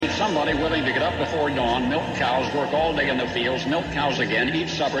somebody willing to get up before dawn, milk cows, work all day in the fields, milk cows again, eat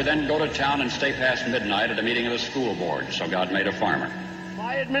supper, then go to town and stay past midnight at a meeting of the school board. So God made a farmer.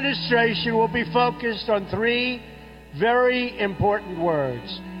 My administration will be focused on three very important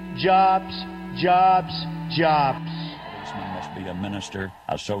words: jobs, jobs, jobs. This man must be a minister,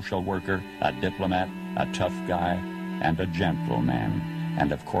 a social worker, a diplomat, a tough guy, and a gentleman.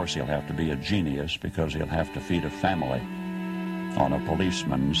 And of course he'll have to be a genius because he'll have to feed a family on a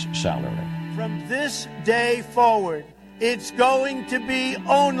policeman's salary. From this day forward, it's going to be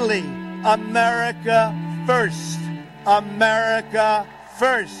only America first. America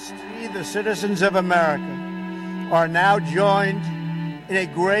first. We, the citizens of America, are now joined in a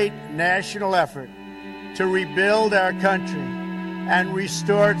great national effort to rebuild our country and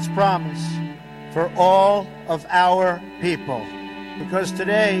restore its promise for all of our people. Because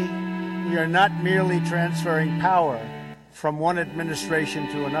today, we are not merely transferring power from one administration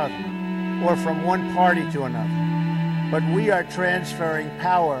to another, or from one party to another, but we are transferring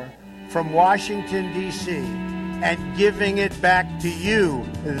power from Washington, D.C., and giving it back to you,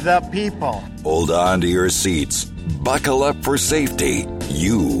 the people. Hold on to your seats. Buckle up for safety.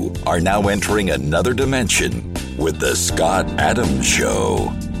 You are now entering another dimension with the Scott Adams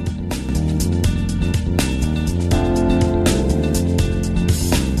Show.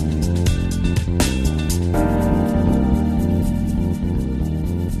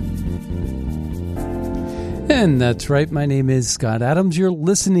 And that's right. My name is Scott Adams. You're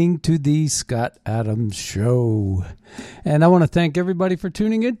listening to the Scott Adams Show. And I want to thank everybody for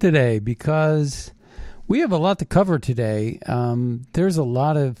tuning in today because we have a lot to cover today. There's a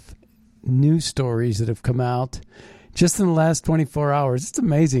lot of news stories that have come out just in the last 24 hours. It's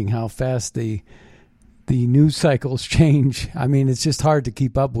amazing how fast the news cycles change. I mean, it's just hard to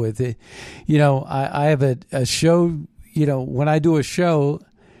keep up with it. You know, I have a show, you know, when I do a show,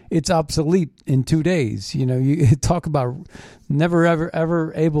 it's obsolete in 2 days. You know, you talk about never,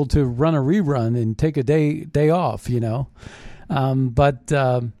 ever able to run a rerun and take a day off, you know.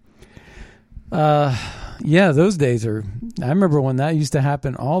 Yeah, those days are, I remember when that used to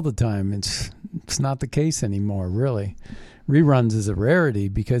happen all the time. It's not the case anymore, really. Reruns is a rarity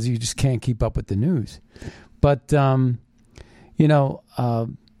because you just can't keep up with the news. But, you know,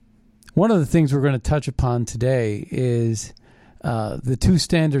 one of the things we're going to touch upon today is the two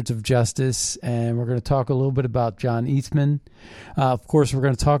standards of justice, and we're going to talk a little bit about John Eastman. Of course, we're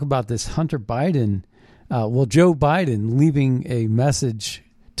going to talk about this Hunter Biden, Joe Biden leaving a message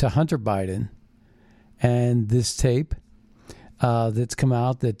to Hunter Biden, and this tape that's come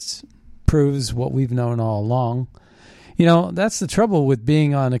out that proves what we've known all along. You know, that's the trouble with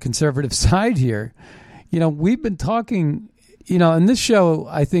being on a conservative side here. You know, we've been talking, you know, and this show,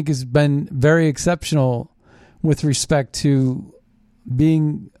 I think, has been very exceptional with respect to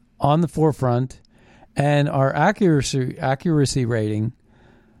being on the forefront and our accuracy rating.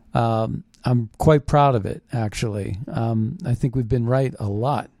 I'm quite proud of it, actually. I think we've been right a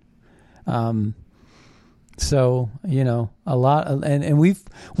lot. So, you know, a lot, and we've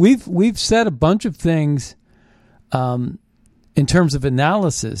said a bunch of things in terms of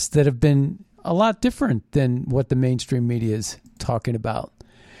analysis that have been a lot different than what the mainstream media is talking about.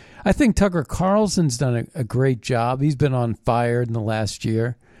 I think Tucker Carlson's done a great job. He's been on fire in the last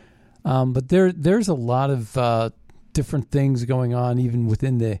year. But there's a lot of different things going on even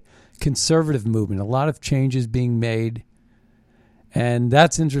within the conservative movement. A lot of changes being made. And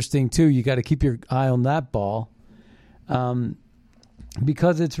that's interesting, too. You got to keep your eye on that ball.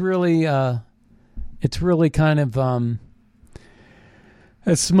 Because it's really kind of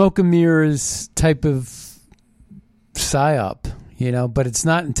a smoke and mirrors type of psyop. You know, but it's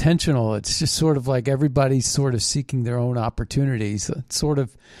not intentional. It's just sort of like everybody's sort of seeking their own opportunities. It's sort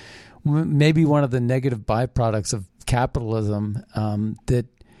of maybe one of the negative byproducts of capitalism that,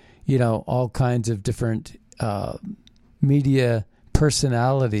 you know, all kinds of different media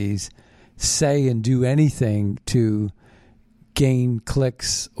personalities say and do anything to gain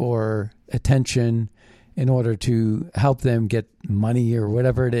clicks or attention in order to help them get money or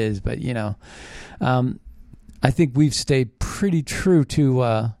whatever it is. But, you know, I think we've stayed pretty true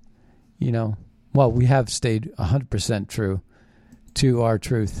to, you know, well, we have stayed 100% true to our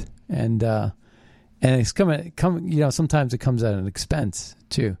truth. And it's coming, you know, sometimes it comes at an expense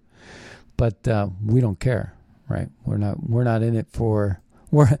too, but we don't care, right? We're not in it for,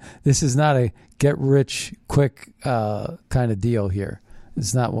 this is not a get rich quick kind of deal here.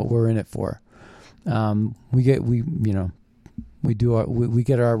 It's not what we're in it for. We get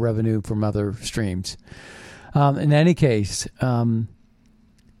our revenue from other streams. In any case,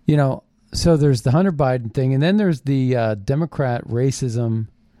 you know, so there's the Hunter Biden thing, and then there's the Democrat racism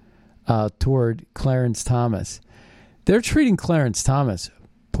toward Clarence Thomas. They're treating Clarence Thomas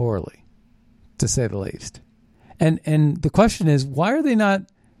poorly, to say the least. And the question is, why are they not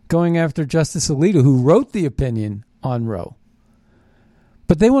going after Justice Alito, who wrote the opinion on Roe?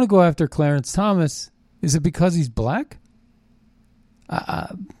 But they want to go after Clarence Thomas. Is it because he's black?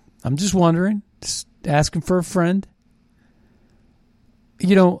 I'm just wondering, just asking for a friend.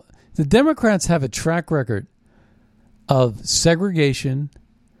 You know, the Democrats have a track record of segregation,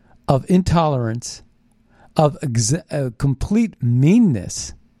 of intolerance, of complete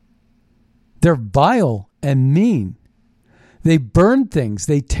meanness. They're vile and mean. They burn things.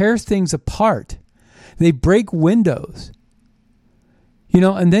 They tear things apart. They break windows. You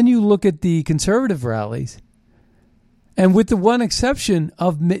know, and then you look at the conservative rallies, and with the one exception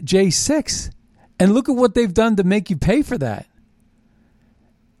of J6, and look at what they've done to make you pay for that.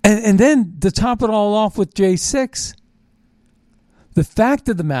 And then to top it all off with J6, the fact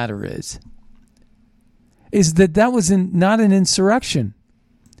of the matter is that was not an insurrection.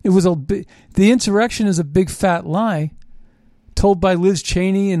 It was the insurrection is a big fat lie told by Liz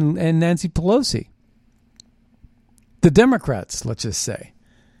Cheney and Nancy Pelosi. The Democrats, let's just say.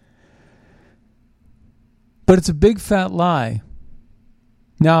 But it's a big fat lie.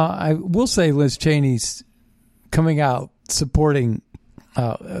 Now, I will say Liz Cheney's coming out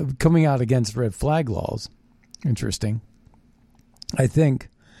against red flag laws. Interesting. I think.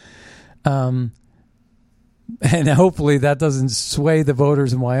 And hopefully that doesn't sway the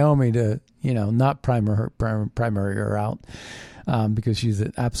voters in Wyoming to, not primary her out because she's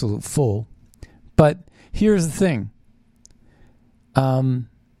an absolute fool. But here's the thing.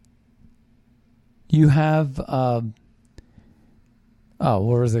 You have, where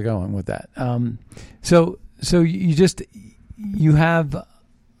was I going with that? So you have,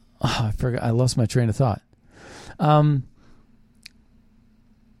 I forgot, I lost my train of thought.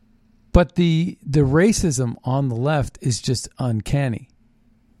 But the racism on the left is just uncanny.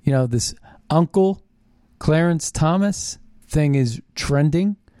 You know, this Uncle Clarence Thomas thing is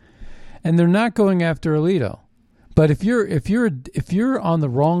trending, and they're not going after Alito. But if you're on the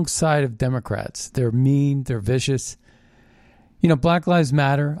wrong side of Democrats, they're mean, they're vicious. You know, Black Lives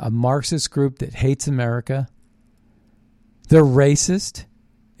Matter, a Marxist group that hates America. They're racist.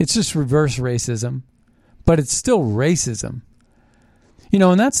 It's just reverse racism, but it's still racism. You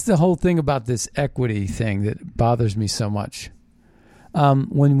know, and that's the whole thing about this equity thing that bothers me so much.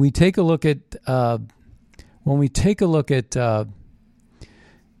 When we take a look at,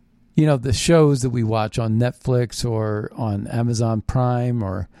 the shows that we watch on Netflix or on Amazon Prime,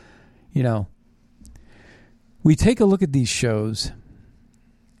 or, we take a look at these shows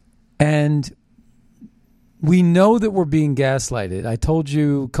and we know that we're being gaslighted. I told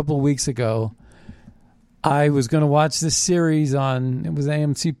you a couple of weeks ago, I was going to watch this series on, it was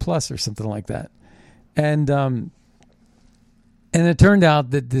AMC Plus or something like that. And it turned out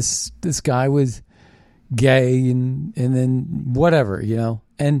that this guy was gay and then whatever,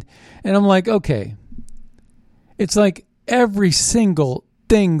 And I'm like, okay, it's like every single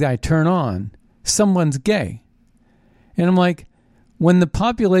thing that I turn on, someone's gay. And I'm like, when the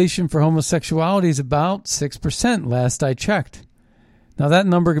population for homosexuality is about 6%, last I checked. Now, that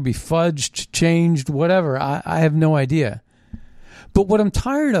number could be fudged, changed, whatever. I have no idea. But what I'm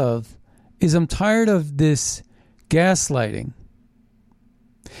tired of is this gaslighting.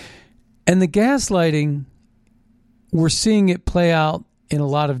 And the gaslighting, we're seeing it play out in a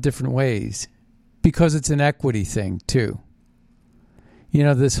lot of different ways because it's an equity thing, too.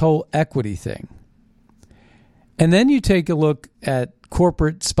 This whole equity thing. And then you take a look at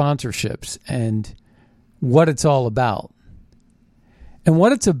corporate sponsorships and what it's all about. And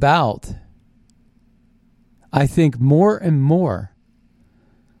what it's about, I think, more and more,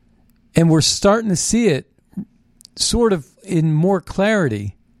 and we're starting to see it sort of in more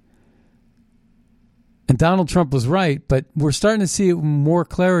clarity. And Donald Trump was right, but we're starting to see it in more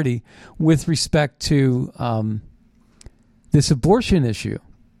clarity with respect to this abortion issue.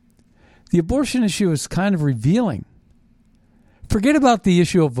 The abortion issue is kind of revealing. Forget about the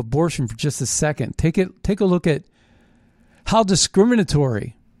issue of abortion for just a second. Take a look at how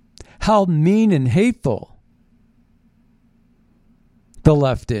discriminatory, how mean and hateful the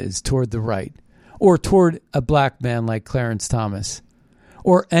left is toward the right, or toward a black man like Clarence Thomas,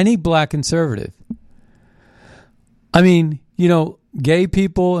 or any black conservative. I mean, gay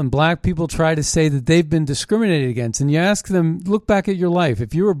people and black people try to say that they've been discriminated against, and you ask them, look back at your life.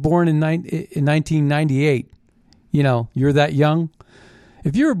 If you were born in 1998, you're that young.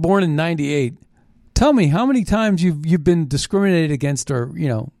 If you were born in 98, tell me how many times you've been discriminated against or,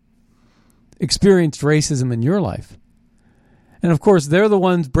 experienced racism in your life. And, of course, they're the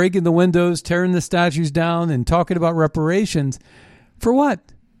ones breaking the windows, tearing the statues down, and talking about reparations. For what?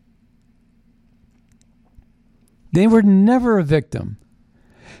 They were never a victim.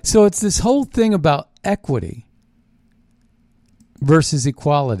 So it's this whole thing about equity versus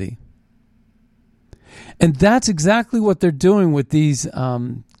equality. And that's exactly what they're doing with these,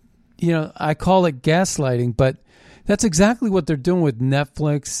 I call it gaslighting, but that's exactly what they're doing with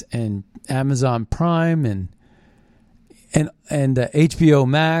Netflix and Amazon Prime and HBO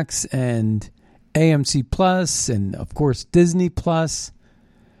Max and AMC Plus and, of course, Disney Plus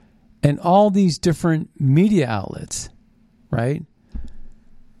and all these different media outlets, right?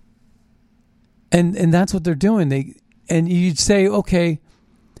 And that's what they're doing. And you'd say, okay,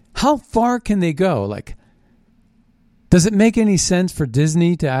 how far can they go? Like, does it make any sense for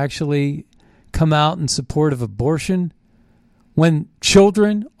Disney to actually come out in support of abortion when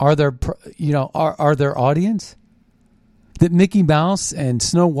children are their audience? That Mickey Mouse and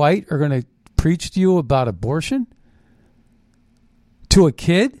Snow White are going to preach to you about abortion to a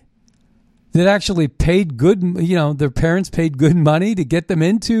kid that actually paid good, their parents paid good money to get them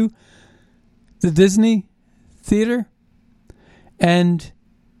into the Disney theater? And,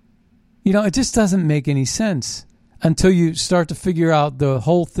 it just doesn't make any sense until you start to figure out the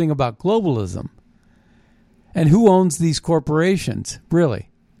whole thing about globalism and who owns these corporations, really,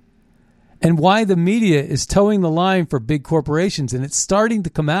 and why the media is towing the line for big corporations. And it's starting to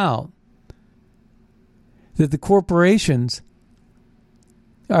come out that the corporations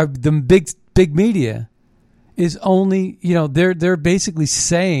are the big media is only, they're basically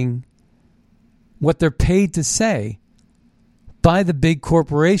saying what they're paid to say by the big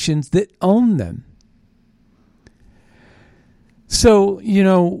corporations that own them. So,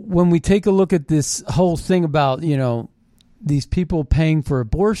 when we take a look at this whole thing about, these people paying for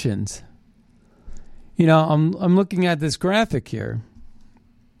abortions, I'm looking at this graphic here.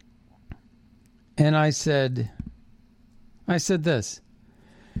 And I said this.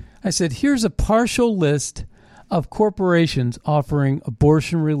 I said, here's a partial list of corporations offering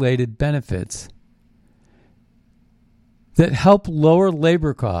abortion-related benefits that help lower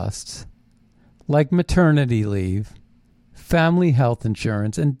labor costs, like maternity leave, family health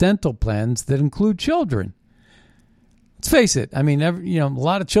insurance, and dental plans that include children. Let's face it. I mean, a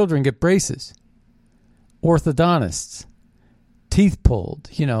lot of children get braces, orthodontists, teeth pulled,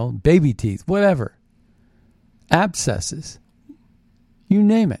 baby teeth, whatever, abscesses, you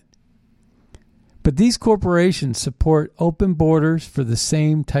name it. But these corporations support open borders for the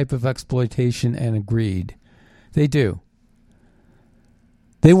same type of exploitation and greed. They do.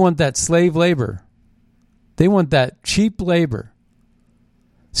 They want that slave labor. They want that cheap labor.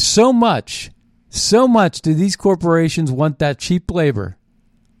 So much do these corporations want that cheap labor.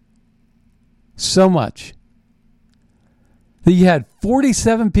 So much that you had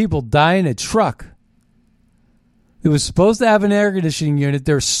 47 people die in a truck that was supposed to have an air conditioning unit.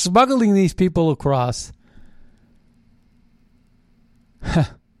 They're smuggling these people across.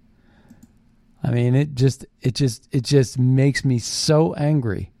 I mean, it just makes me so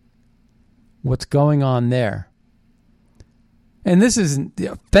angry what's going on there. And this isn't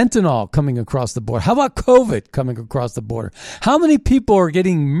fentanyl coming across the border. How about COVID coming across the border? How many people are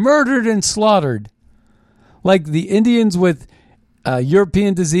getting murdered and slaughtered? Like the Indians with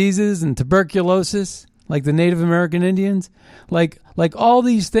European diseases and tuberculosis, like the Native American Indians, like all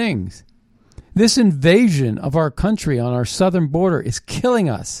these things. This invasion of our country on our southern border is killing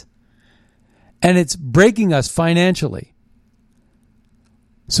us. And it's breaking us financially.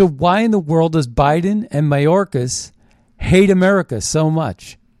 So why in the world does Biden and Mayorkas hate America so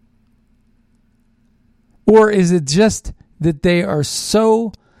much? Or is it just that they are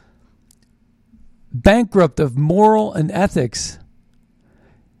so bankrupt of moral and ethics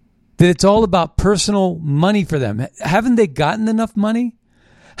that it's all about personal money for them? Haven't they gotten enough money?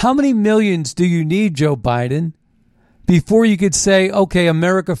 How many millions do you need, Joe Biden, before you could say, okay,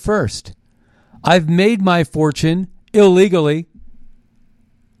 America first? I've made my fortune illegally,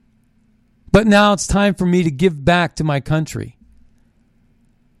 but now it's time for me to give back to my country.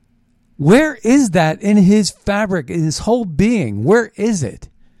 Where is that in his fabric, in his whole being? Where is it?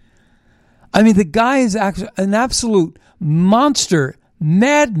 I mean, the guy is an absolute monster,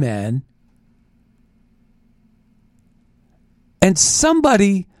 madman, and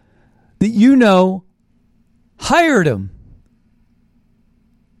somebody that hired him.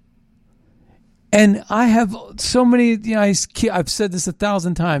 And I have so many, I've said this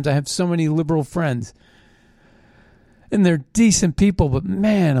 1,000 times. I have so many liberal friends. And they're decent people, but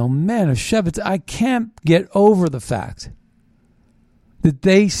man, oh Shevitz, I can't get over the fact that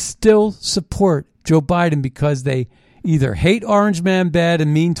they still support Joe Biden because they either hate Orange Man bad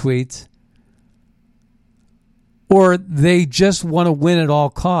and mean tweets, or they just want to win at all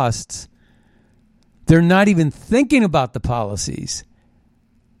costs. They're not even thinking about the policies.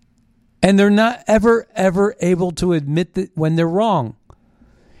 And they're not ever able to admit that when they're wrong.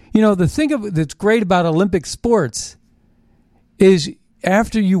 You know, the thing that's great about Olympic sports is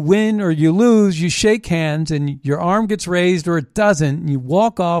after you win or you lose, you shake hands and your arm gets raised or it doesn't, and you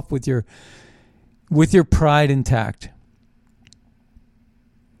walk off with your pride intact.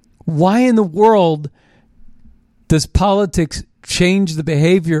 Why in the world does politics change the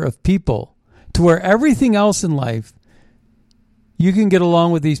behavior of people to where everything else in life you can get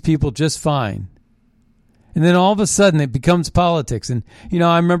along with these people just fine? And then all of a sudden it becomes politics. And, you know,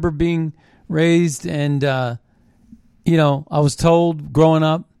 I remember being raised and, you know, I was told growing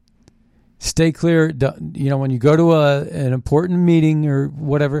up, stay clear, you know, when you go to an important meeting or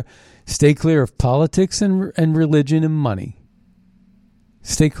whatever, stay clear of politics and religion and money.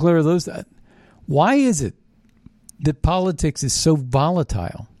 Stay clear of those. Why is it that politics is so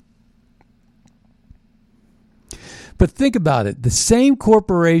volatile? But think about it. The same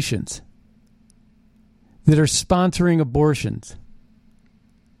corporations that are sponsoring abortions,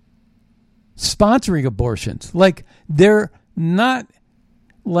 like they're not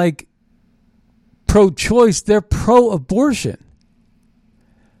like pro-choice, they're pro-abortion.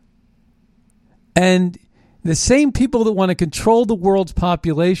 And the same people that want to control the world's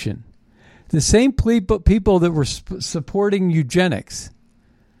population, the same people that were supporting eugenics.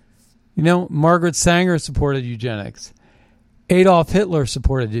 You know, Margaret Sanger supported eugenics. Adolf Hitler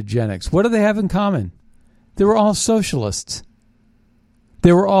supported eugenics. What do they have in common? They were all socialists.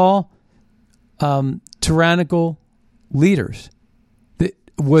 They were all tyrannical leaders that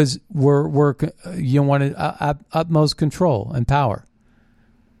wanted utmost control and power.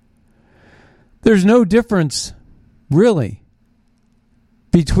 There's no difference, really,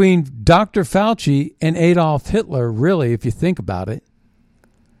 between Dr. Fauci and Adolf Hitler, really, if you think about it.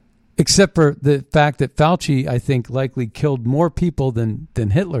 Except for the fact that Fauci, I think, likely killed more people than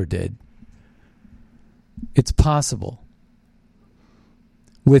Hitler did. It's possible.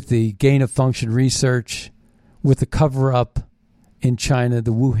 With the gain-of-function research, with the cover-up in China,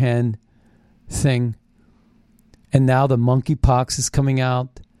 the Wuhan thing, and now the monkeypox is coming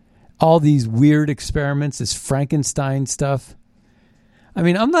out, all these weird experiments, this Frankenstein stuff. I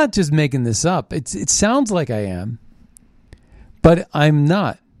mean, I'm not just making this up. It sounds like I am, but I'm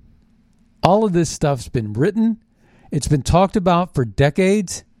not. All of this stuff's been written. It's been talked about for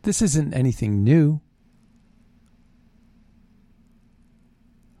decades. This isn't anything new.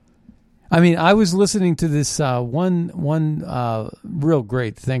 I mean, I was listening to this one real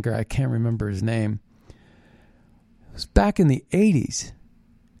great thinker. I can't remember his name. It was back in the 80s.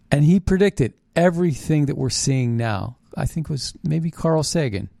 And he predicted everything that we're seeing now. I think it was maybe Carl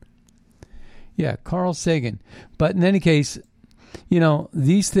Sagan. Yeah, Carl Sagan. But in any case, you know,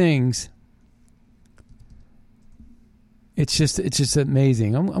 these things, it's just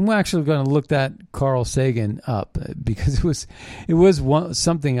amazing. I'm actually going to look that Carl Sagan up because it was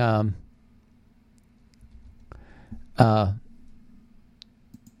something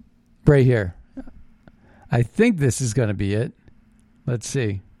right here. I think this is going to be it. Let's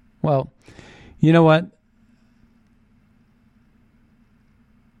see. Well, you know what?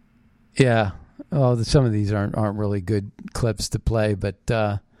 Yeah. Oh, some of these aren't really good clips to play,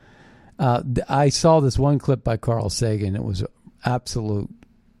 but I saw this one clip by Carl Sagan. It was absolutely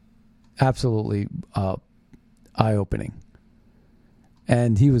eye-opening,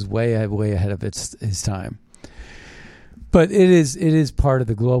 and he was way ahead of his time. But it is part of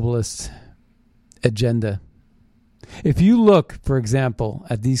the globalist agenda. If you look, for example,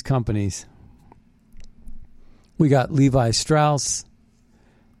 at these companies, we got Levi Strauss,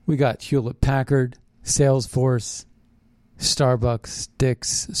 we got Hewlett-Packard, Salesforce, Starbucks,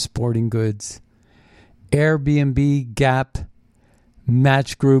 Dick's Sporting Goods, Airbnb, Gap,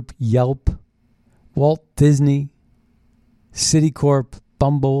 Match Group, Yelp, Walt Disney, Citicorp,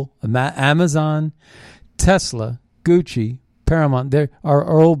 Bumble, Amazon, Tesla, Gucci, Paramount. There, our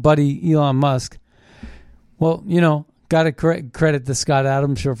old buddy Elon Musk. Well, you know, got to credit the Scott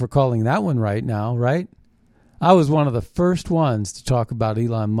Adams Show for calling that one right now, right? I was one of the first ones to talk about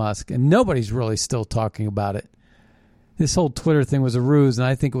Elon Musk, and nobody's really still talking about it. This whole Twitter thing was a ruse, and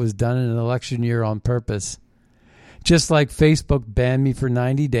I think it was done in an election year on purpose. Just like Facebook banned me for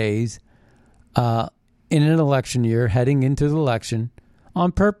 90 days in an election year, heading into the election,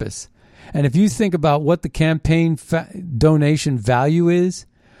 on purpose. And if you think about what the campaign donation value is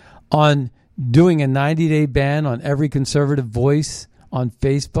on doing a 90-day ban on every conservative voice on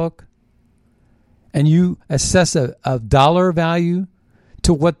Facebook, and you assess a dollar value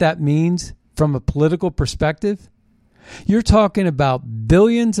to what that means from a political perspective, you're talking about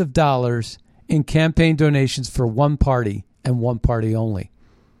billions of dollars in campaign donations for one party and one party only.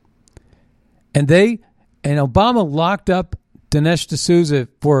 And Obama locked up Dinesh D'Souza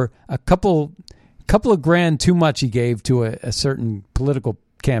for a couple of grand too much he gave to a certain political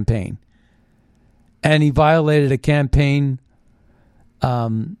campaign. And he violated a campaign.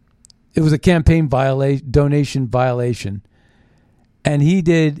 It was a campaign donation violation. And he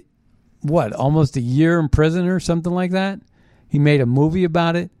did, almost a year in prison or something like that? He made a movie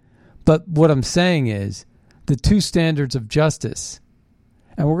about it. But what I'm saying is the two standards of justice.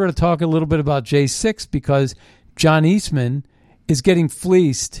 And we're going to talk a little bit about J6 because John Eastman is getting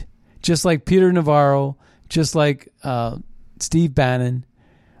fleeced, just like Peter Navarro, just like Steve Bannon.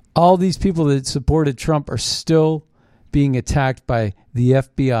 All these people that supported Trump are still being attacked by the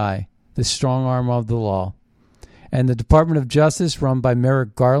FBI, the strong arm of the law. And the Department of Justice, run by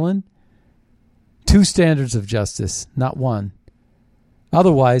Merrick Garland, two standards of justice, not one.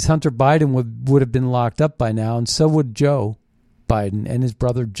 Otherwise, Hunter Biden would have been locked up by now, and so would Joe Biden and his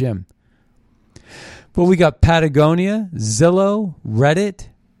brother Jim. But we got Patagonia, Zillow, Reddit,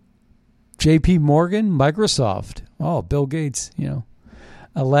 JP Morgan, Microsoft, Bill Gates,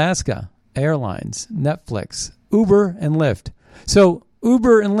 Alaska Airlines, Netflix, Uber, and Lyft. So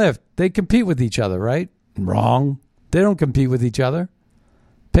Uber and Lyft, they compete with each other, right? Wrong. They don't compete with each other.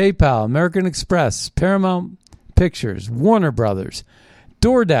 PayPal, American Express, Paramount Pictures, Warner Brothers,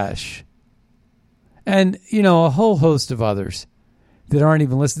 DoorDash, and, a whole host of others that aren't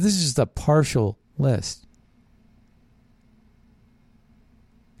even listed. This is just a partial list.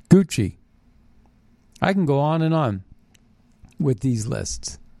 Gucci. I can go on and on with these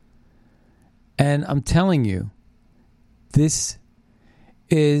lists. And I'm telling you, this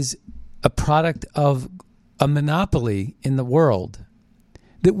is a product of a monopoly in the world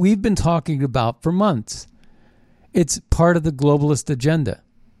that we've been talking about for months. It's part of the globalist agenda.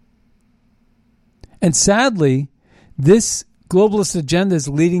 And sadly, this globalist agenda is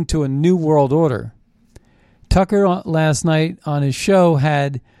leading to a new world order. Tucker last night on his show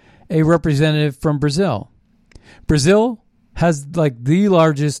had a representative from Brazil. Brazil has the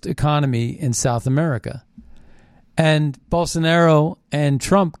largest economy in South America. And Bolsonaro and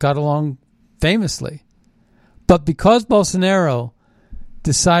Trump got along famously. But because Bolsonaro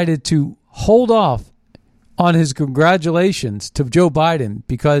decided to hold off on his congratulations to Joe Biden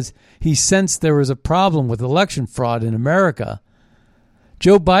because he sensed there was a problem with election fraud in America,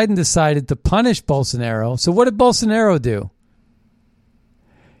 Joe Biden decided to punish Bolsonaro. So what did Bolsonaro do?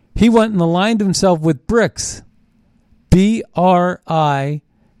 He went and aligned himself with BRICS. BRICS.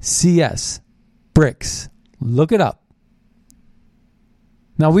 BRICS. Look it up.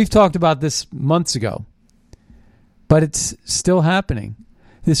 Now, we've talked about this months ago, but it's still happening.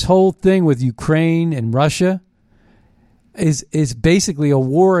 This whole thing with Ukraine and Russia is basically a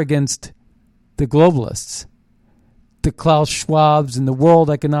war against the globalists. The Klaus Schwabs and the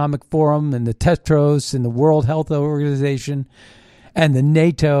World Economic Forum and the Tedros and the World Health Organization and the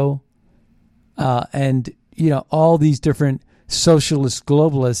NATO and, all these different socialist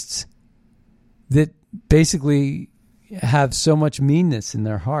globalists that basically have so much meanness in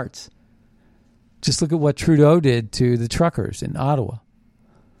their hearts. Just look at what Trudeau did to the truckers in Ottawa.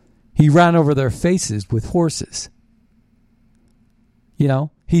 He ran over their faces with horses.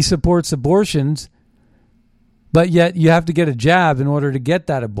 He supports abortions, but yet you have to get a jab in order to get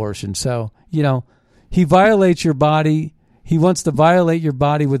that abortion. So, he violates your body. He wants to violate your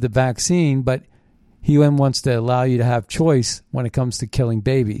body with the vaccine, but he then wants to allow you to have choice when it comes to killing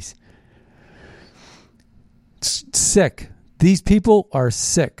babies. It's sick. These people are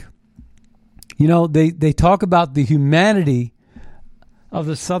sick. They talk about the humanity of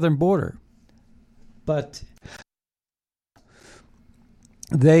the southern border, but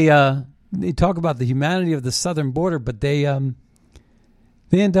they talk about the humanity of the southern border, but they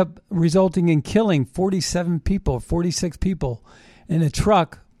end up resulting in killing 46 people in a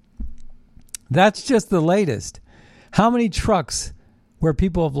truck. That's just the latest. How many trucks where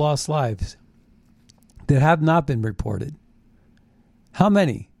people have lost lives that have not been reported? How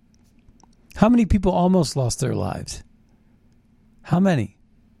many? How many people almost lost their lives? How many?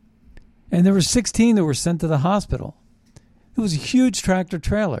 And there were 16 that were sent to the hospital. It was a huge tractor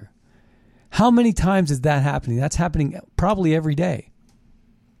trailer. How many times is that happening? That's happening probably every day.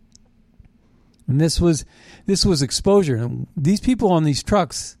 And this was exposure. And these people on these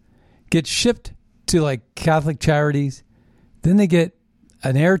trucks get shipped to Catholic charities. Then they get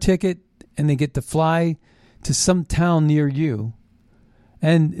an air ticket and they get to fly to some town near you.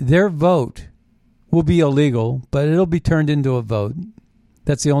 And their vote will be illegal, but it'll be turned into a vote.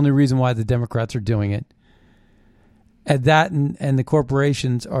 That's the only reason why the Democrats are doing it. And that and the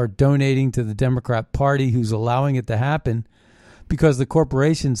corporations are donating to the Democrat Party, who's allowing it to happen, because the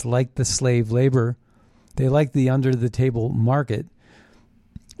corporations like the slave labor. They like the under-the-table market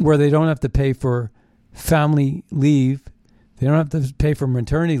where they don't have to pay for family leave. They don't have to pay for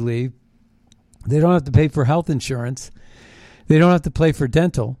maternity leave. They don't have to pay for health insurance. They don't have to pay for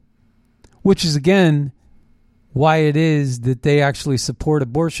dental, which is, again, why it is that they actually support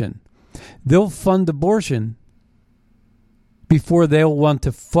abortion. They'll fund abortion before they'll want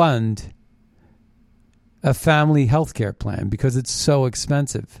to fund a family health care plan because it's so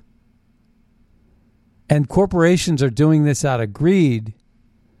expensive. And corporations are doing this out of greed,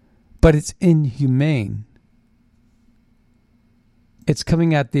 but it's inhumane. It's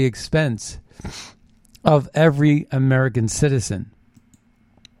coming at the expense of every American citizen.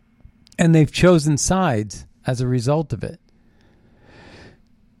 And they've chosen sides as a result of it.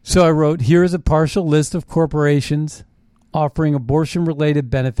 So I wrote, here is a partial list of corporations offering abortion-related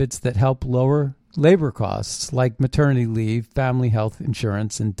benefits that help lower labor costs like maternity leave, family health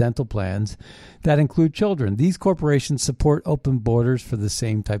insurance, and dental plans that include children. These corporations support open borders for the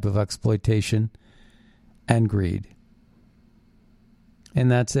same type of exploitation and greed. And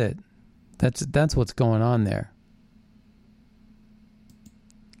that's it. That's what's going on there.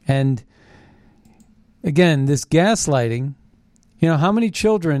 And again, this gaslighting, how many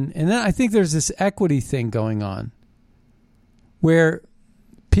children, and then I think there's this equity thing going on where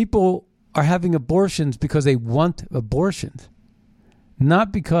people are having abortions because they want abortions,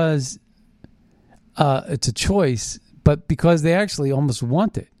 not because it's a choice, but because they actually almost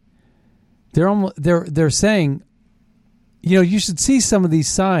want it. They're saying, you should see some of these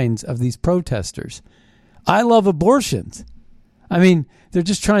signs of these protesters. I love abortions. I mean, they're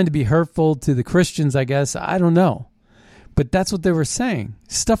just trying to be hurtful to the Christians, I guess. I don't know. But that's what they were saying.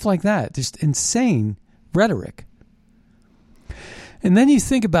 Stuff like that. Just insane rhetoric. And then you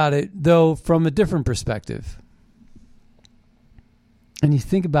think about it, though, from a different perspective. And you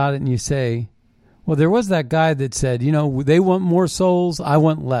think about it and you say, well, there was that guy that said, they want more souls, I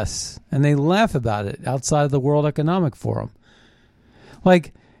want less. And they laugh about it outside of the World Economic Forum.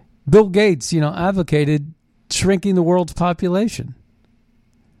 Like Bill Gates, advocated shrinking the world's population.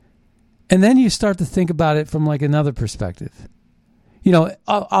 And then you start to think about it from like another perspective.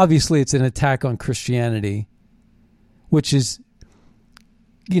 Obviously it's an attack on Christianity, which is,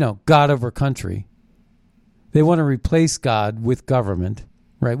 God over country. They want to replace God with government,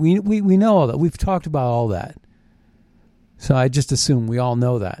 right? We know all that. We've talked about all that. So I just assume we all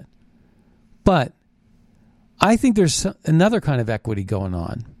know that. But I think there's another kind of equity going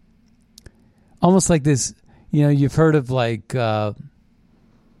on. Almost like this, you've heard of like, the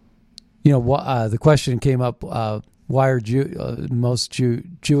question came up, why are most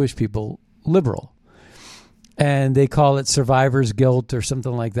Jewish people liberal? And they call it survivor's guilt or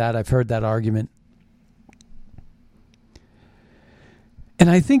something like that. I've heard that argument. And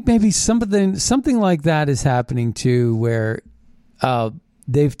I think maybe something like that is happening too, where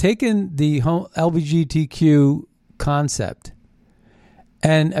they've taken the LGBTQ concept.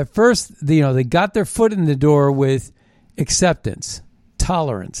 And at first, they got their foot in the door with acceptance,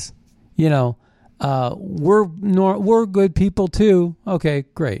 tolerance. We're good people too. Okay,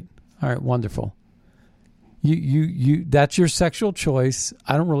 great. All right, wonderful. You that's your sexual choice.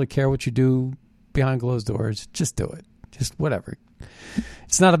 I don't really care what you do behind closed doors. Just do it. Just whatever.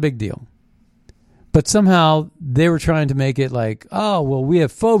 It's not a big deal. But somehow they were trying to make it like, oh, well, we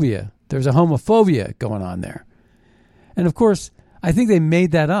have phobia. There's a homophobia going on there. And of course, I think they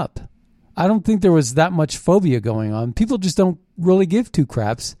made that up. I don't think there was that much phobia going on. People just don't really give two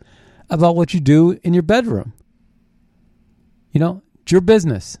craps about what you do in your bedroom. It's your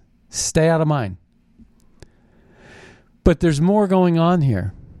business. Stay out of mine. But there's more going on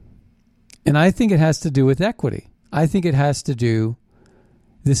here. And I think it has to do with equity. I think it has to do,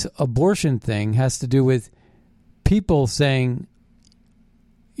 this abortion thing has to do with people saying,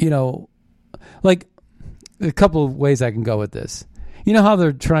 like a couple of ways I can go with this. You know how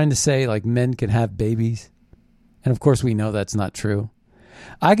they're trying to say like men can have babies? And of course we know that's not true.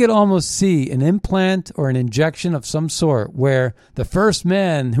 I could almost see an implant or an injection of some sort where the first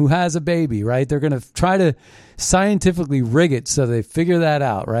man who has a baby, right, they're going to try to scientifically rig it so they figure that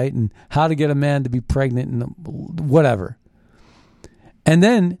out, right, and how to get a man to be pregnant and whatever. And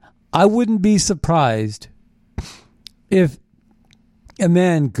then I wouldn't be surprised if a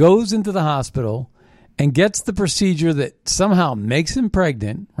man goes into the hospital and gets the procedure that somehow makes him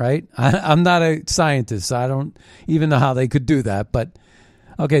pregnant, right? I'm not a scientist, so I don't even know how they could do that, but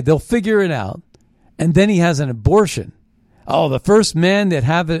okay, they'll figure it out. and then he has an abortion. Oh, the first man that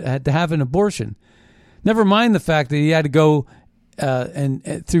had to have an abortion. Never mind the fact that he had to go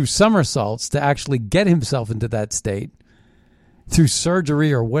and through somersaults to actually get himself into that state, through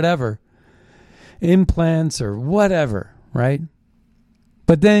surgery or whatever, implants or whatever, right?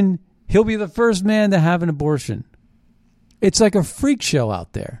 But then he'll be the first man to have an abortion. It's like a freak show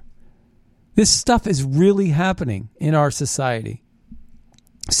out there. This stuff is really happening in our society.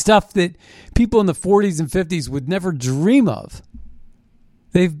 Stuff that people in the 40s and 50s would never dream of.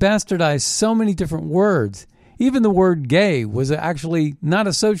 They've bastardized so many different words. Even the word gay was actually not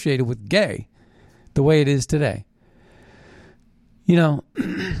associated with gay the way it is today. You know,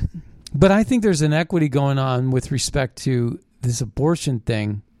 but I think there's an equity going on with respect to this abortion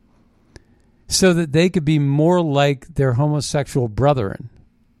thing so that they could be more like their homosexual brethren.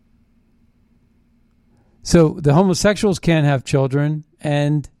 So the homosexuals can't have children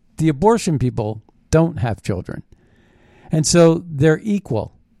and the abortion people don't have children. And so they're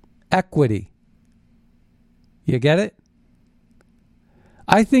equal. Equity. You get it?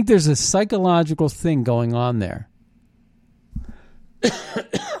 I think there's a psychological thing going on there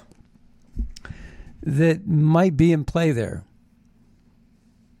that might be in play there.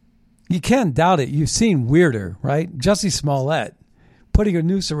 You can't doubt it. You've seen weirder, right? Jussie Smollett putting a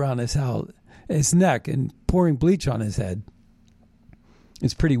noose around his neck and pouring bleach on his head.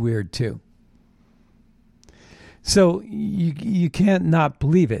 It's pretty weird too. So you can't not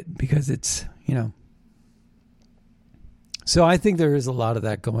believe it because it's, you know. So I think there is a lot of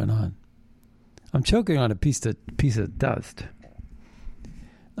that going on. I'm choking on a piece of dust.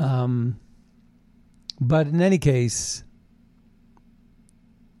 But in any case,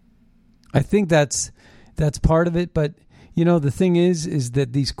 I think that's part of it. But, you know, the thing is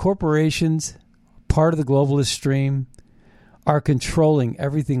that these corporations, part of the globalist stream, are controlling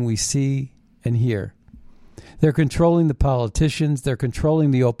everything we see and hear. They're controlling the politicians. They're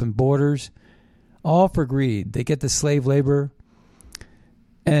controlling the open borders, all for greed. They get the slave labor.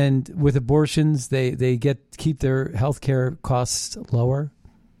 And with abortions, they keep their health care costs lower.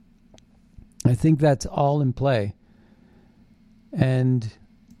 I think that's all in play. And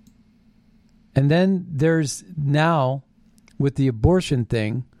then there's now, with the abortion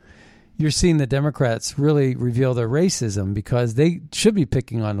thing, you're seeing the Democrats really reveal their racism because they should be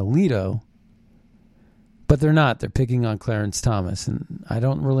picking on Alito, but they're not. They're picking on Clarence Thomas, and I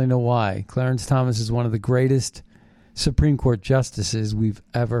don't really know why. Clarence Thomas is one of the greatest Supreme Court justices we've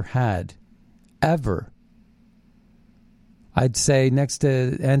ever had. Ever. I'd say next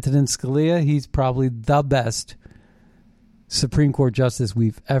to Antonin Scalia, he's probably the best Supreme Court justice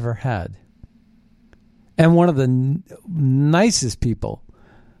we've ever had. And one of the nicest people.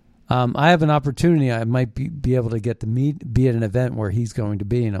 I have an opportunity. I might be able to get to be at an event where he's going to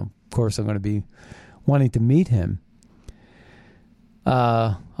be. And of course, I'm going to be wanting to meet him.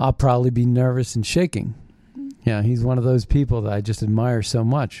 I'll probably be nervous and shaking. Yeah, he's one of those people that I just admire so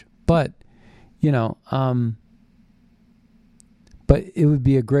much. But, you know, but it would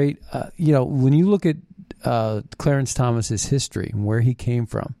be a great, you know, when you look at Clarence Thomas's history and where he came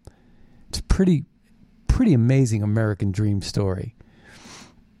from, it's a pretty amazing American dream story,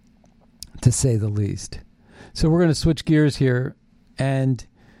 to say the least. So we're going to switch gears here. And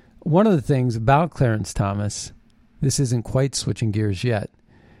one of the things about Clarence Thomas, this isn't quite switching gears yet,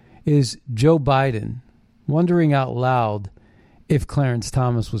 is Joe Biden wondering out loud if Clarence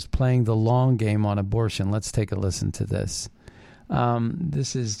Thomas was playing the long game on abortion. Let's take a listen to this.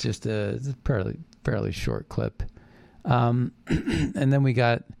 This is just a fairly short clip. And then we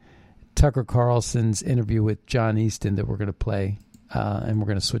got Tucker Carlson's interview with John Easton that we're going to play. And we're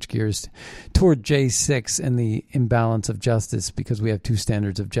going to switch gears toward J6 and the imbalance of justice, because we have two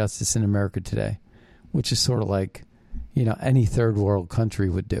standards of justice in America today, which is sort of like, you know, any third world country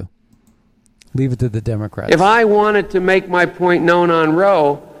would do. Leave it to the Democrats. If I wanted to make my point known on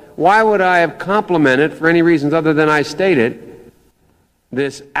Roe, why would I have complimented, for any reasons other than I stated,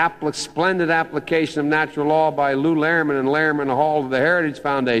 this splendid application of natural law by Lou Lehrman and Lehrman Hall of the Heritage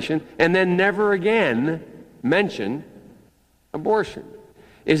Foundation, and then never again mention abortion?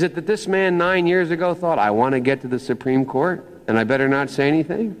 Is it that this man 9 years ago thought, I want to get to the Supreme Court and I better not say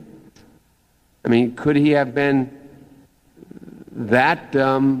anything? I mean, could he have been that,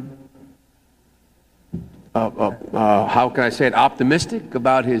 how can I say it, optimistic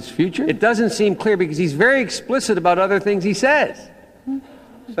about his future? It doesn't seem clear, because he's very explicit about other things he says.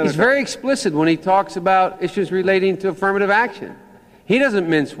 He's very explicit when he talks about issues relating to affirmative action. He doesn't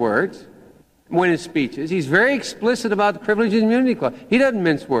mince words when his speeches. He's very explicit about the Privilege and Immunity Clause. He doesn't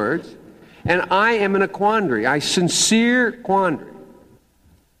mince words. And I am in a quandary, a sincere quandary,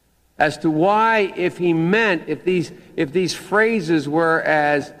 as to why, if these phrases were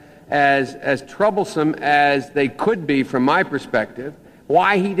as troublesome as they could be from my perspective,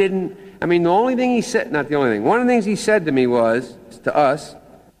 why he didn't. I mean, the only thing he said, not the only thing, one of the things he said to me was,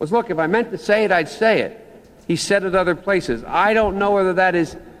 look, if I meant to say it, I'd say it. He said it other places. I don't know whether that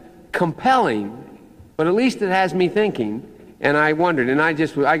is compelling, but at least it has me thinking. And I wondered, and I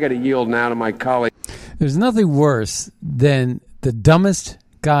got to yield now to my colleague. There's nothing worse than the dumbest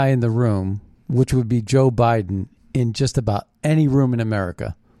guy in the room, which would be Joe Biden, in just about any room in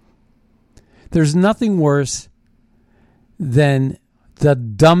America. There's nothing worse than the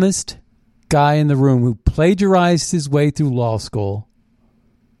dumbest guy in the room who plagiarized his way through law school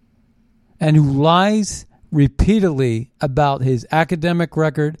and who lies repeatedly about his academic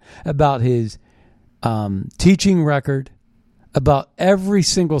record, about his teaching record, about every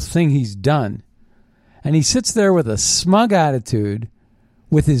single thing he's done. And he sits there with a smug attitude,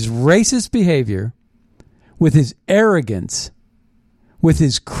 with his racist behavior, with his arrogance, with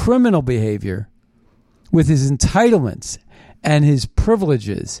his criminal behavior, with his entitlements and his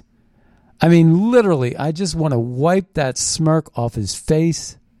privileges. I mean, literally, I just want to wipe that smirk off his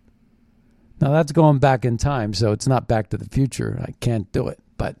face. Now, that's going back in time, so it's not Back to the Future. I can't do it.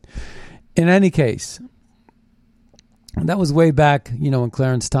 But in any case, that was way back, when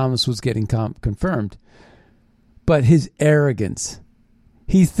Clarence Thomas was getting confirmed. But his arrogance,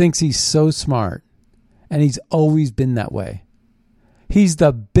 he thinks he's so smart, and he's always been that way. He's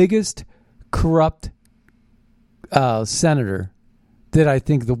the biggest corrupt senator that I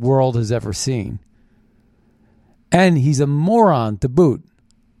think the world has ever seen. And he's a moron to boot.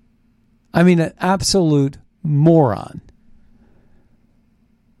 I mean, an absolute moron.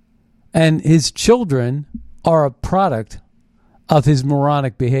 And his children are a product of his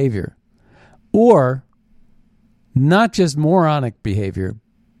moronic behavior. Or not just moronic behavior,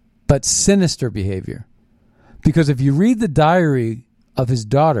 but sinister behavior. Because if you read the diary of his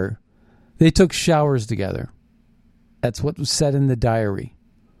daughter, they took showers together. That's what was said in the diary.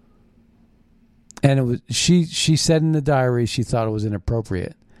 And it was she said in the diary she thought it was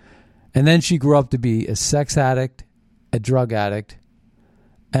inappropriate. And then she grew up to be a sex addict, a drug addict.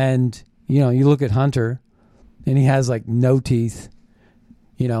 And, you look at Hunter, and he has no teeth.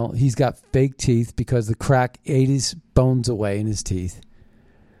 He's got fake teeth because the crack ate his bones away in his teeth.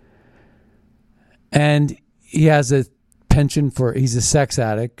 And he has a penchant he's a sex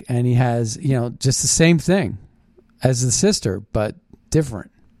addict, and he has, just the same thing as the sister, but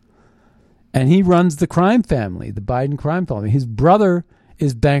different. And he runs the crime family, the Biden crime family. His brother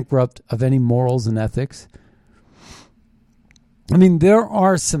is bankrupt of any morals and ethics. I mean, there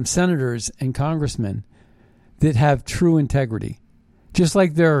are some senators and congressmen that have true integrity. Just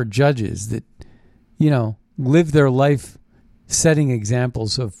like there are judges that, live their life setting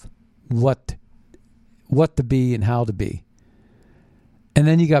examples of what to be and how to be. And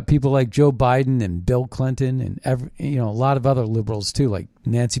then you got people like Joe Biden and Bill Clinton and a lot of other liberals too, like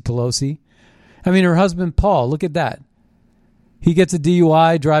Nancy Pelosi. I mean, her husband Paul, look at that. He gets a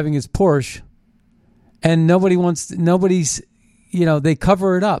DUI driving his Porsche, and nobody's, they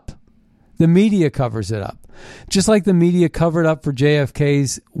cover it up. The media covers it up. Just like the media covered up for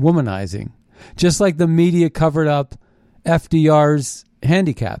JFK's womanizing. Just like the media covered up FDR's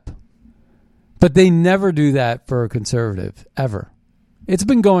handicap. But they never do that for a conservative, ever. It's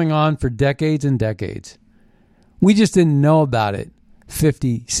been going on for decades and decades. We just didn't know about it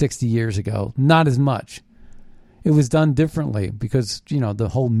 50, 60 years ago. Not as much. It was done differently because, the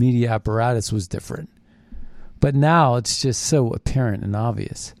whole media apparatus was different. But now it's just so apparent and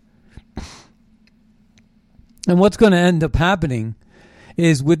obvious. And what's going to end up happening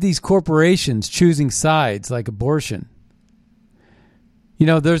is with these corporations choosing sides like abortion,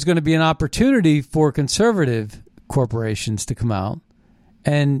 there's going to be an opportunity for conservative corporations to come out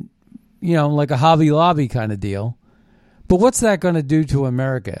and, like a Hobby Lobby kind of deal. But what's that going to do to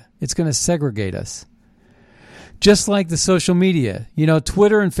America? It's going to segregate us. Just like the social media,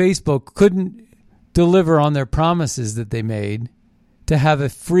 Twitter and Facebook couldn't deliver on their promises that they made to have a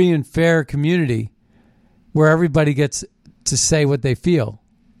free and fair community where everybody gets to say what they feel.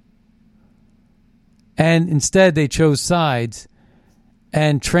 And instead they chose sides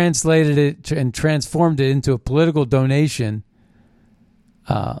and translated it and transformed it into a political donation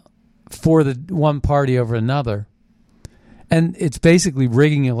for the one party over another. And it's basically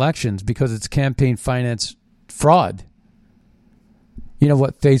rigging elections because it's campaign finance fraud.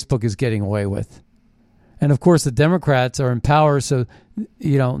 What Facebook is getting away with. And of course, the Democrats are in power. So,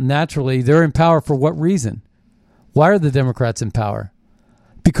 naturally, they're in power for what reason? Why are the Democrats in power?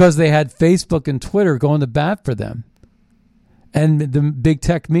 Because they had Facebook and Twitter going to bat for them. and the big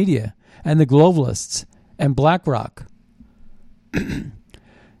tech media and the globalists and BlackRock.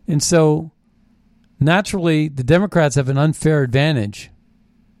 And so naturally, the Democrats have an unfair advantage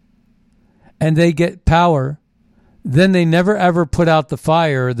and they get power. Then they never ever put out the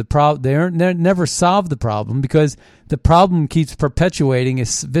fire. They never solve the problem because the problem keeps perpetuating a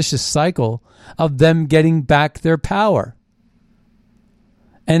vicious cycle of them getting back their power.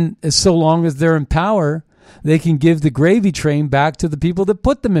 And so long as they're in power, they can give the gravy train back to the people that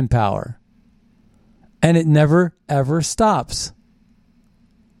put them in power. And it never, ever stops.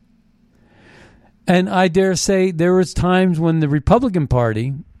 And I dare say there was times when the Republican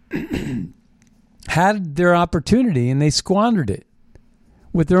Party had their opportunity and they squandered it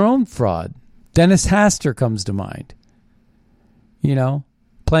with their own fraud. Dennis Hastert comes to mind. You know,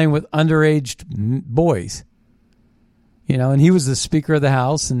 playing with underage boys. You know, and he was the Speaker of the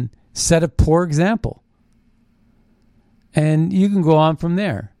House and set a poor example. And you can go on from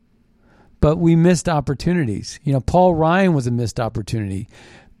there. But we missed opportunities. You know, Paul Ryan was a missed opportunity.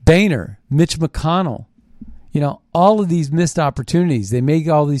 Boehner, Mitch McConnell, you know, all of these missed opportunities. They make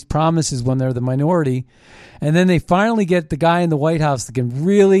all these promises when they're the minority, and then they finally get the guy in the White House that can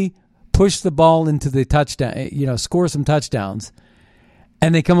really push the ball into the touchdown, you know, score some touchdowns,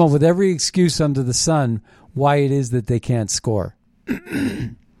 and they come up with every excuse under the sun why it is that they can't score.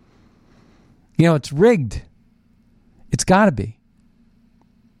 You know, it's rigged. It's got to be.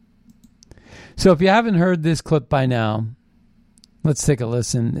 So if you haven't heard this clip by now, let's take a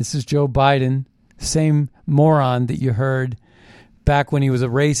listen. This is Joe Biden, same moron that you heard back when he was a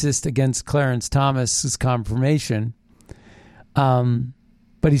racist against Clarence Thomas's confirmation.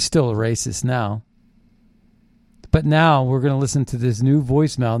 But he's still a racist now. But now we're going to listen to this new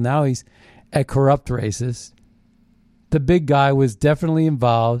voicemail. Now he's a corrupt racist. The big guy was definitely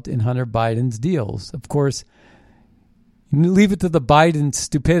involved in Hunter Biden's deals. Of course, leave it to the Biden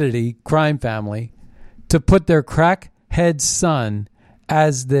stupidity crime family to put their crackhead son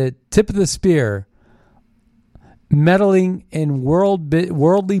as the tip of the spear, meddling in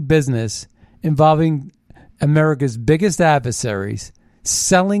worldly business involving America's biggest adversaries,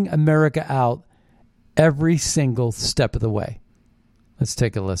 selling America out every single step of the way. Let's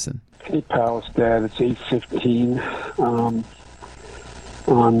take a listen. Hey, pal, it's Dad. It's 8:15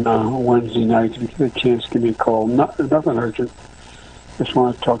 on Wednesday night. If you get a chance, give me a call. Nothing urgent. Just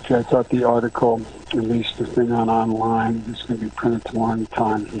want to talk to you. I thought the article, at least the thing online, is going to be printed tomorrow in the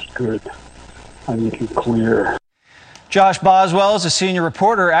Times, was good. I think it's clear. Josh Boswell is a senior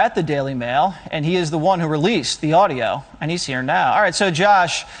reporter at the Daily Mail, and he is the one who released the audio, and he's here now. All right, so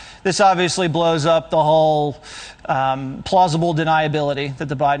Josh, this obviously blows up the whole plausible deniability that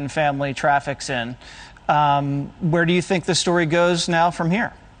the Biden family traffics in. Where do you think the story goes now from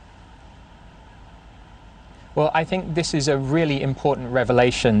here? Well, I think this is a really important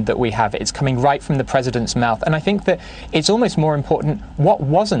revelation that we have. It's coming right from the president's mouth. And I think that it's almost more important what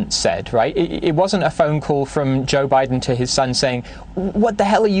wasn't said, right? It wasn't a phone call from Joe Biden to his son saying, what the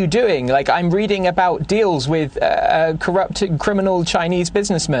hell are you doing? Like, I'm reading about deals with corrupt criminal Chinese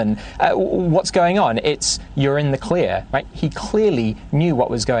businessmen. What's going on? It's, you're in the clear, right? He clearly knew what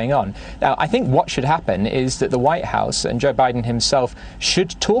was going on. Now, I think what should happen is that the White House and Joe Biden himself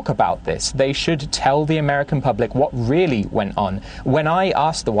should talk about this. They should tell the American public what really went on. When I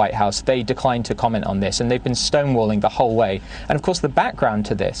asked the White House, they declined to comment on this, and they've been stonewalling the whole way. And of course, the background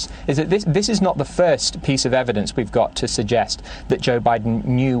to this is that this is not the first piece of evidence we've got to suggest that Joe Biden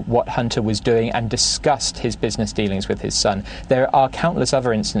knew what Hunter was doing and discussed his business dealings with his son. There are countless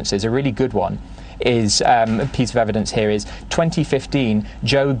other instances. A really good one is a piece of evidence here is 2015,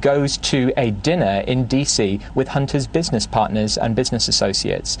 Joe goes to a dinner in D.C. with Hunter's business partners and business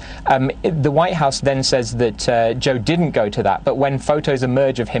associates. The White House then says that Joe didn't go to that, but when photos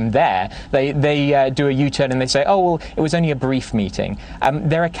emerge of him there, they do a U-turn and they say, oh, well, it was only a brief meeting.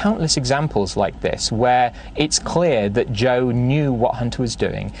 There are countless examples like this where it's clear that Joe knew what Hunter was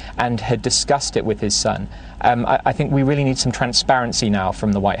doing and had discussed it with his son. I think we really need some transparency now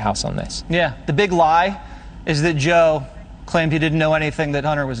from the White House on this. Yeah, the big lie is that Joe claimed he didn't know anything that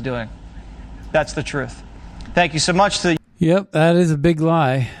Hunter was doing. That's the truth. Thank you so much. Yep, that is a big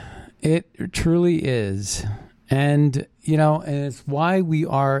lie. It truly is. And, you know, and it's why we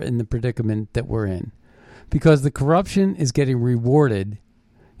are in the predicament that we're in. Because the corruption is getting rewarded,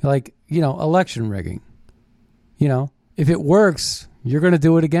 like, you know, election rigging. You know, if it works, you're going to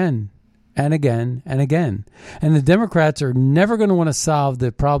do it again. And again and again. And the Democrats are never going to want to solve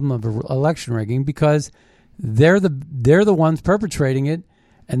the problem of election rigging because they're the ones perpetrating it,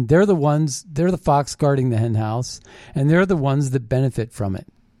 and they're the fox guarding the hen house, and they're the ones that benefit from it.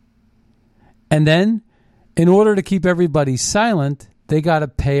 And then in order to keep everybody silent, they got to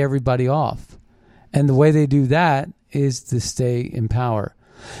pay everybody off. And the way they do that is to stay in power.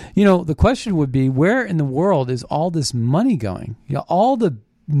 You know, the question would be, where in the world is all this money going? You know, all the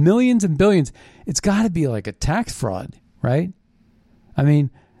millions and billions. It's got to be like a tax fraud, right? I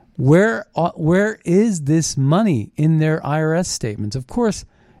mean, where is this money in their IRS statements? Of course,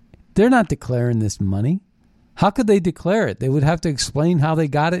 they're not declaring this money. How could they declare it? They would have to explain how they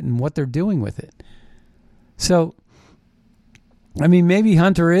got it and what they're doing with it. So, I mean, maybe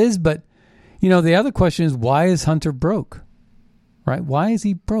Hunter is, but, you know, the other question is, why is Hunter broke? Right? Why is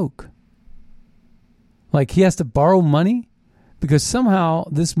he broke? Like, he has to borrow money? Because somehow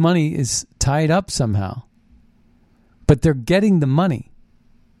this money is tied up somehow. But they're getting the money.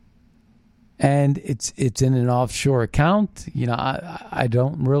 And it's in an offshore account. You know, I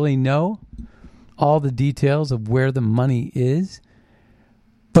don't really know all the details of where the money is.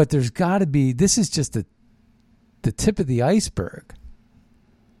 But there's got to be, this is just the tip of the iceberg.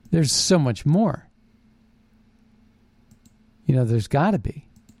 There's so much more. You know, there's got to be.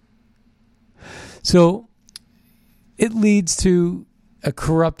 So it leads to a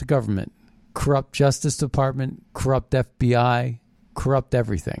corrupt government, corrupt Justice Department, corrupt FBI, corrupt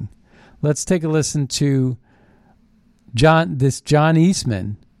everything. Let's take a listen to John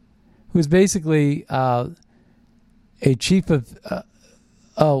Eastman, who's basically a chief of,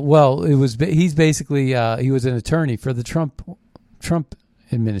 he was an attorney for the Trump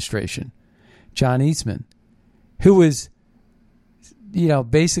administration, John Eastman, who was, you know,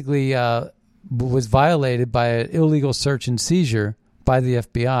 basically was violated by an illegal search and seizure by the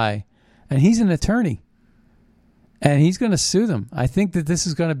FBI, and he's an attorney, and he's going to sue them. I think that this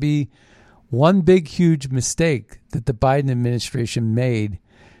is going to be one big, huge mistake that the Biden administration made,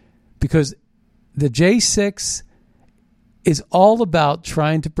 because the J6 is all about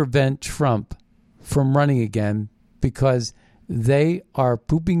trying to prevent Trump from running again, because they are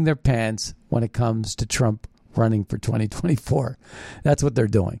pooping their pants when it comes to Trump running for 2024. That's what they're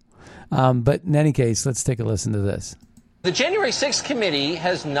doing. But in any case, let's take a listen to this. The January 6th committee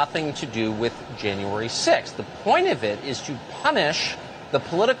has nothing to do with January 6th. The point of it is to punish the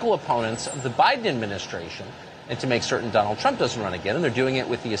political opponents of the Biden administration and to make certain Donald Trump doesn't run again. And they're doing it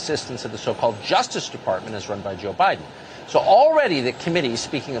with the assistance of the so-called Justice Department as run by Joe Biden. So already the committee,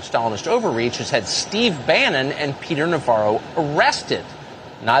 speaking of Stalinist overreach, has had Steve Bannon and Peter Navarro arrested,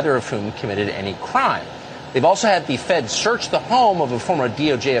 neither of whom committed any crime. They've also had the Fed search the home of a former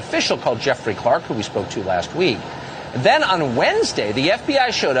DOJ official called Jeffrey Clark, who we spoke to last week. Then on Wednesday, the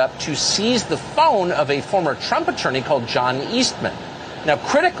FBI showed up to seize the phone of a former Trump attorney called John Eastman. Now,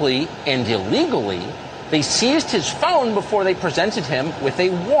 critically and illegally, they seized his phone before they presented him with a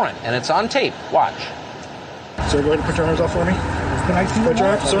warrant, and it's on tape. Watch. Sir, go ahead and put your arms off for me. Can I see the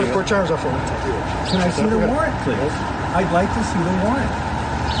warrant? Sir, put your arms off for me. Can I see the warrant, please? I'd like to see the warrant.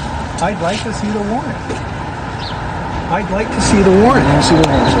 I'd like to see the warrant. I'd like to see the warrant.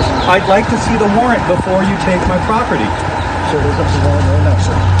 I'd like to see the warrant before you take my property. Sir, there's up the warrant right now,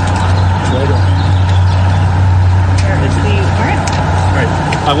 sir. It's right there. Here's the warrant. All right.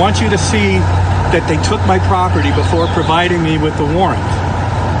 I want you to see that they took my property before providing me with the warrant.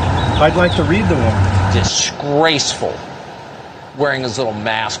 I'd like to read the warrant. Disgraceful. Wearing his little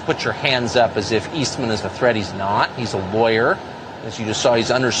mask, put your hands up as if Eastman is a threat. He's not. He's a lawyer. As you just saw,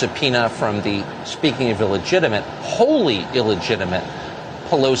 he's under subpoena from the, speaking of illegitimate, wholly illegitimate,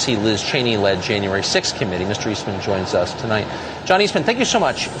 Pelosi-Liz Cheney-led January 6th committee. Mr. Eastman joins us tonight. John Eastman, thank you so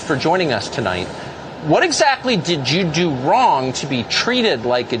much for joining us tonight. What exactly did you do wrong to be treated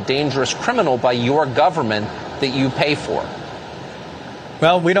like a dangerous criminal by your government that you pay for?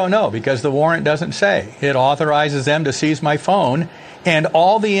 Well, we don't know, because the warrant doesn't say. It authorizes them to seize my phone and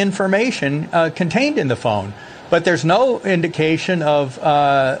all the information contained in the phone. But there's no indication of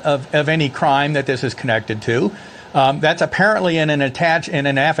any crime that this is connected to. That's apparently in an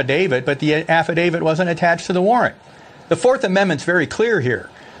affidavit, but the affidavit wasn't attached to the warrant. The Fourth Amendment's very clear here.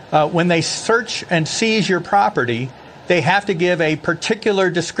 When they search and seize your property, they have to give a particular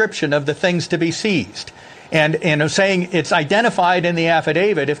description of the things to be seized. And saying it's identified in the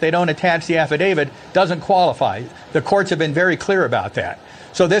affidavit, if they don't attach the affidavit, doesn't qualify. The courts have been very clear about that.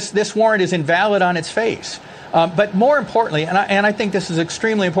 So this warrant is invalid on its face. But more importantly, and I think this is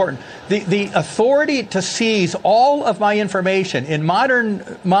extremely important, the authority to seize all of my information in modern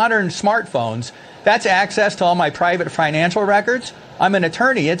smartphones, that's access to all my private financial records. I'm an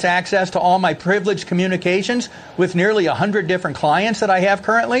attorney. It's access to all my privileged communications with nearly 100 different clients that I have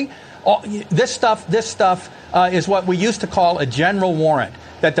currently. This stuff is what we used to call a general warrant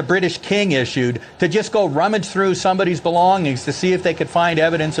that the British king issued to just go rummage through somebody's belongings to see if they could find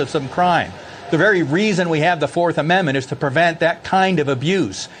evidence of some crime. The very reason we have the Fourth Amendment is to prevent that kind of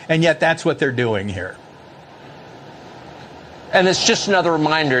abuse. And yet that's what they're doing here. And it's just another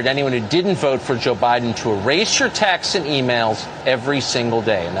reminder to anyone who didn't vote for Joe Biden to erase your texts and emails every single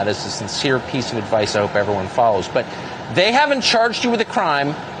day. And that is a sincere piece of advice I hope everyone follows. But they haven't charged you with a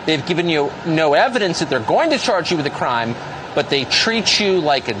crime. They've given you no evidence that they're going to charge you with a crime, but they treat you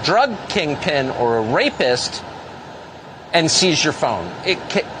like a drug kingpin or a rapist and seize your phone.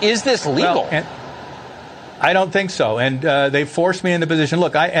 Is this legal? Well, I don't think so. And they forced me in the position.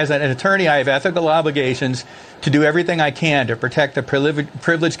 Look, as an attorney, I have ethical obligations to do everything I can to protect the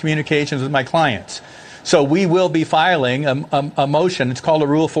privileged communications with my clients. So we will be filing a motion, it's called a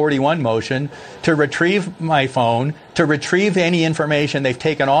Rule 41 motion, to retrieve my phone, to retrieve any information they've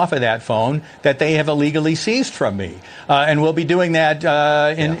taken off of that phone that they have illegally seized from me. And we'll be doing that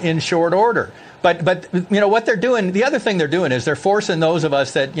in short order. But you know what they're doing, the other thing they're doing is they're forcing those of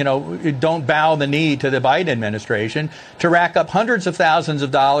us that, you know, don't bow the knee to the Biden administration to rack up hundreds of thousands of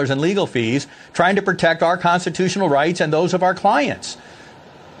dollars in legal fees trying to protect our constitutional rights and those of our clients.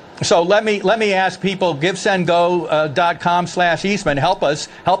 So let me ask people, GiveSendGo.com/Eastman, help us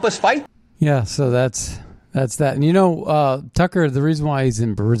fight. Yeah, so that's that. And you know, Tucker, the reason why he's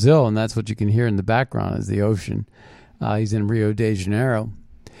in Brazil, and that's what you can hear in the background, is the ocean. He's in Rio de Janeiro.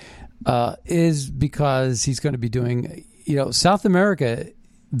 Is because he's going to be doing, you know, South America,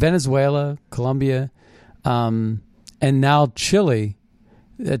 Venezuela, Colombia, and now Chile.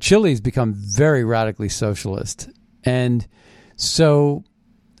 Chile's become very radically socialist. And so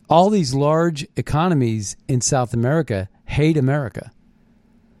all these large economies in South America hate America.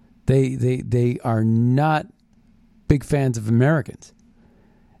 They are not big fans of Americans.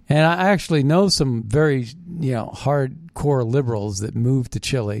 And I actually know some very, you know, hardcore liberals that move to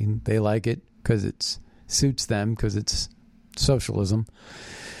Chile. They like it because it suits them, because it's socialism.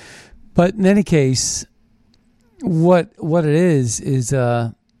 But in any case, what it is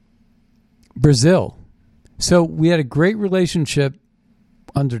Brazil. So we had a great relationship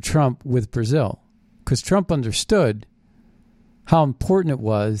under Trump with Brazil because Trump understood how important it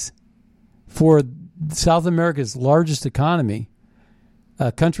was for South America's largest economy,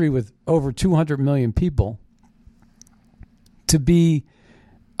 a country with over 200 million people, to be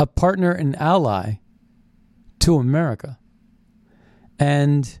a partner and ally to America.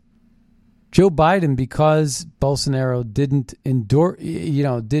 And Joe Biden, because Bolsonaro didn't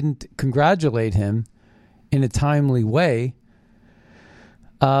didn't congratulate him in a timely way,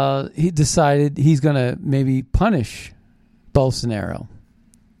 he decided he's going to maybe punish Bolsonaro.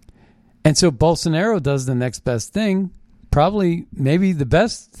 And so Bolsonaro does the next best thing, probably maybe the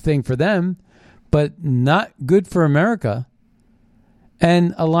best thing for them, but not good for America,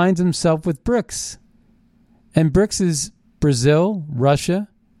 and aligns himself with BRICS. And BRICS is Brazil, Russia,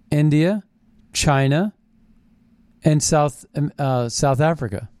 India, China, and South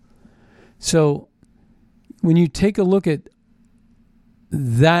Africa. So when you take a look at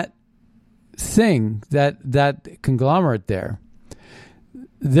that thing, that conglomerate there,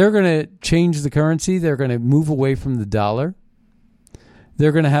 they're going to change the currency. They're going to move away from the dollar.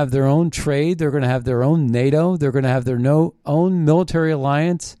 They're going to have their own trade. They're going to have their own NATO. They're going to have their own military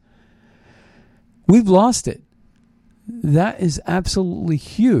alliance. We've lost it. That is absolutely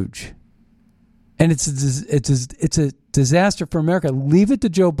huge. And it's a disaster for America. Leave it to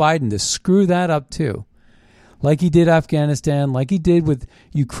Joe Biden to screw that up too. Like he did Afghanistan, like he did with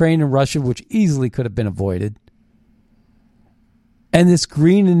Ukraine and Russia, which easily could have been avoided. And this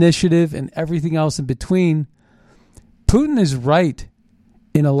green initiative and everything else in between, Putin is right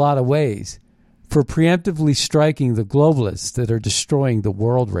in a lot of ways for preemptively striking the globalists that are destroying the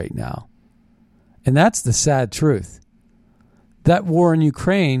world right now. And that's the sad truth. That war in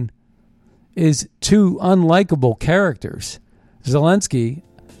Ukraine is two unlikable characters. Zelensky,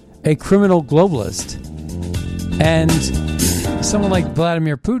 a criminal globalist, and someone like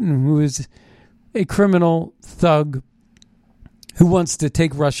Vladimir Putin, who is a criminal thug who wants to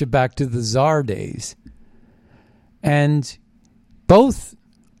take Russia back to the Tsar days. And both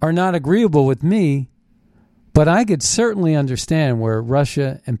are not agreeable with me, but I could certainly understand where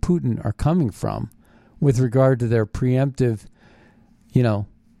Russia and Putin are coming from with regard to their preemptive,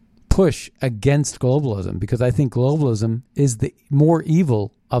 push against globalism, because I think globalism is the more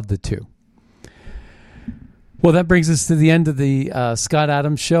evil of the two. Well, that brings us to the end of the Scott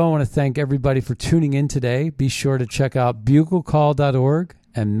Adams Show. I want to thank everybody for tuning in today. Be sure to check out buglecall.org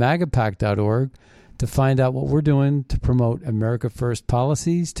and magapack.org to find out what we're doing to promote America First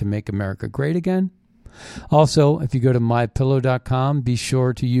policies to make America great again. Also, if you go to mypillow.com, be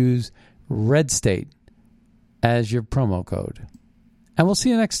sure to use Red State as your promo code. And we'll see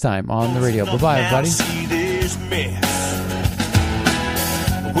you next time on the radio. Bye-bye, everybody. See this mess.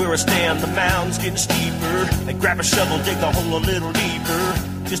 Where I stand, the mound's getting steeper. They grab a shovel, dig the hole a little deeper,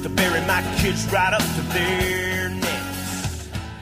 just to bury my kids right up to there.